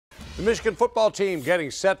The Michigan football team getting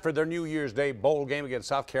set for their New Year's Day bowl game against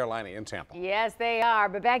South Carolina in Tampa. Yes, they are.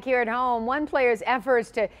 But back here at home, one player's efforts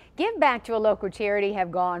to give back to a local charity have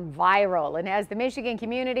gone viral and has the Michigan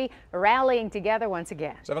community rallying together once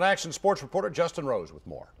again. 7 Action sports reporter Justin Rose with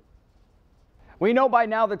more. We know by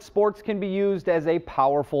now that sports can be used as a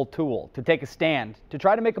powerful tool to take a stand, to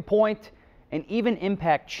try to make a point, and even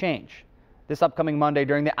impact change. This upcoming Monday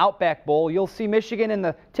during the Outback Bowl, you'll see Michigan in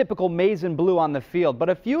the typical maize and blue on the field, but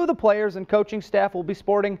a few of the players and coaching staff will be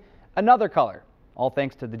sporting another color, all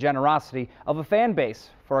thanks to the generosity of a fan base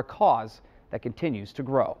for a cause that continues to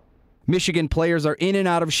grow. Michigan players are in and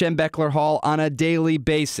out of Schembechler Hall on a daily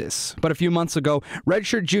basis. But a few months ago,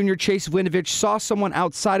 redshirt junior Chase Winovich saw someone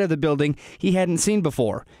outside of the building he hadn't seen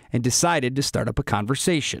before and decided to start up a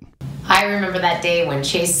conversation. I remember that day when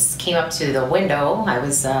Chase came up to the window. I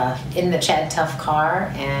was in the Chad Tuff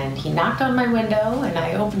car, and he knocked on my window, and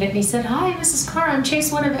I opened it, and he said, "Hi, Mrs. Carr, I'm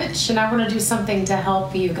Chase Winovich, and I want to do something to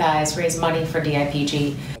help you guys raise money for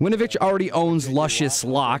DIPG." Winovich already owns luscious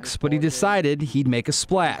locks, but he decided he'd make a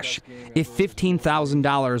splash. If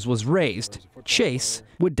 $15,000 was raised, Chase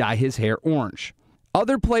would dye his hair orange.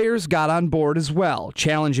 Other players got on board as well,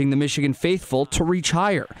 challenging the Michigan faithful to reach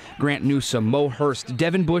higher. Grant Newsom, Mo Hurst,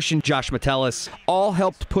 Devin Bush, and Josh Metellus all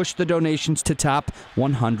helped push the donations to top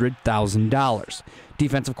 $100,000.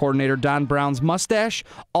 Defensive coordinator Don Brown's mustache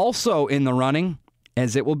also in the running,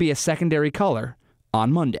 as it will be a secondary color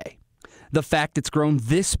on Monday. The fact it's grown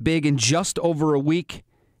this big in just over a week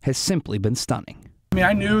has simply been stunning. I mean,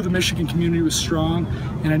 I knew the Michigan community was strong,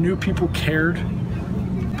 and I knew people cared,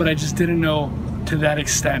 but I just didn't know to that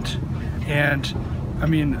extent. And I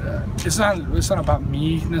mean, it's not about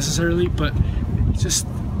me necessarily, but just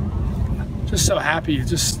so happy,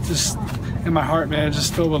 just in my heart, man,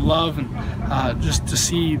 just filled with love, and just to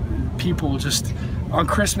see people just on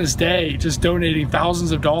Christmas Day just donating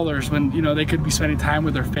thousands of dollars when, you know, they could be spending time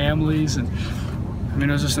with their families. And I mean,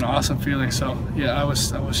 it was just an awesome feeling. So yeah, I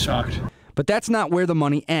was shocked. But that's not where the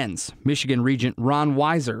money ends. Michigan Regent Ron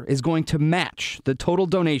Weiser is going to match the total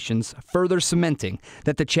donations, further cementing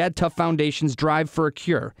that the Chad Tuff Foundation's drive for a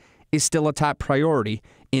cure is still a top priority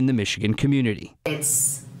in the Michigan community.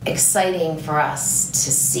 It's exciting for us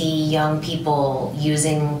to see young people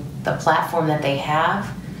using the platform that they have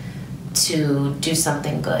to do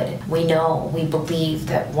something good. We believe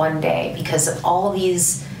that one day, because of all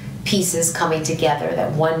these pieces coming together,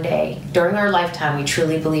 that one day during our lifetime we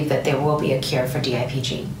truly believe that there will be a cure for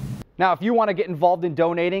DIPG. Now, if you want to get involved in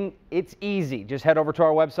donating, it's easy. Just head over to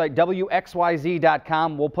our website,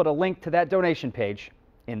 WXYZ.com. We'll put a link to that donation page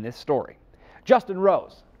in this story. Justin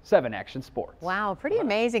Rose, 7 Action Sports. Wow, pretty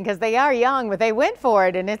amazing, because they are young, but they went for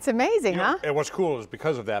it, and it's amazing, huh? And what's cool is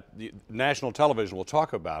because of that, national television will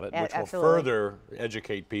talk about it, which will further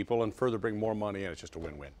educate people and further bring more money in. It's just a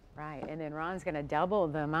win-win. Right, and then Ron's going to double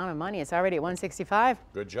the amount of money. It's already at $165.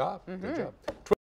 Good job. Good job.